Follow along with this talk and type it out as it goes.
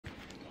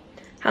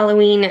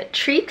Halloween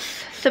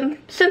treats,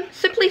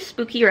 simply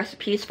spooky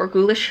recipes for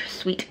ghoulish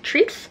sweet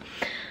treats,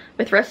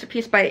 with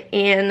recipes by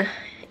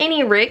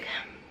Annie Rigg.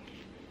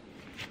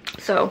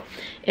 So,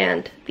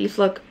 and these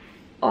look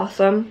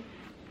awesome.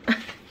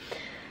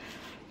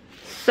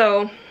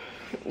 So,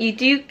 you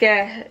don't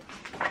get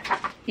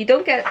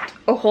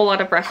a whole lot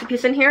of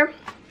recipes in here,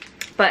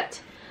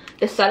 but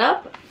the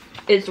setup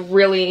is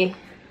really,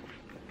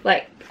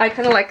 like, I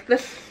kind of like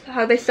this,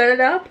 how they set it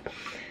up.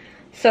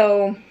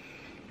 So,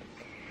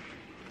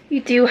 you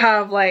do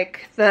have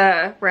like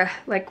the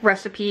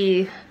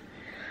recipe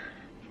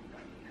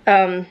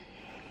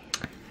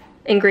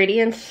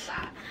ingredients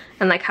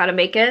and like how to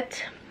make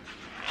it,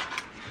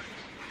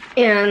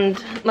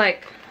 and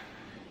like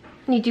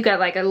you do get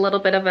like a little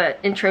bit of an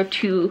intro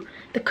to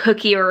the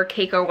cookie or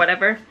cake or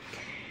whatever.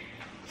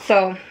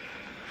 So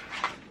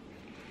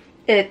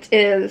it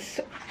is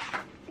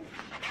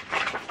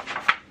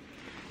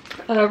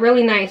a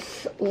really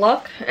nice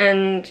look,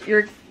 and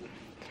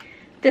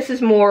this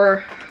is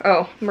more,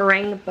 oh,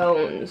 meringue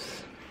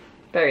bones,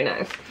 very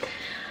nice.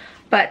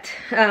 But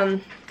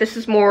this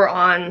is more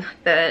on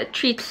the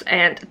treats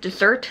and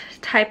dessert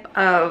type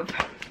of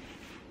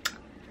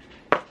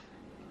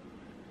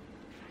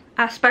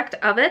aspect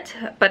of it.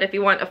 But if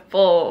you want a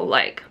full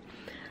like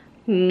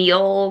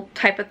meal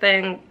type of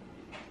thing,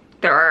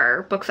 there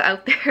are books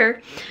out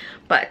there.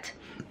 But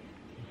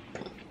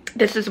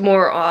this is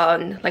more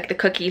on like the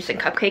cookies and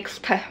cupcakes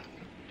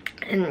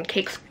and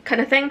cakes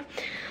kind of thing.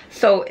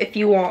 So if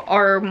you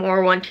are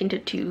more wanting to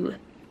do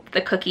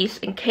the cookies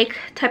and cake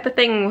type of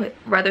thing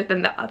rather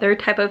than the other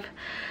type of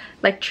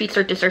like treats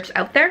or desserts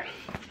out there,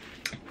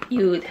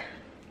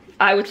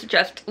 I would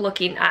suggest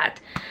looking at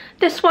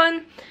this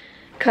one,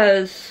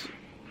 because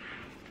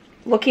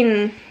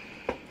looking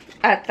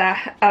at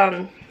that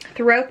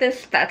throughout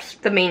this, that's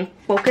the main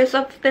focus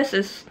of this,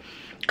 is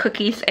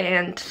cookies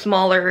and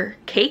smaller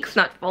cakes,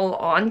 not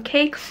full-on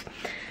cakes.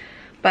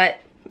 But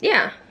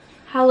yeah,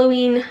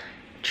 Halloween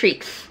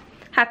treats.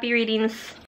 Happy readings.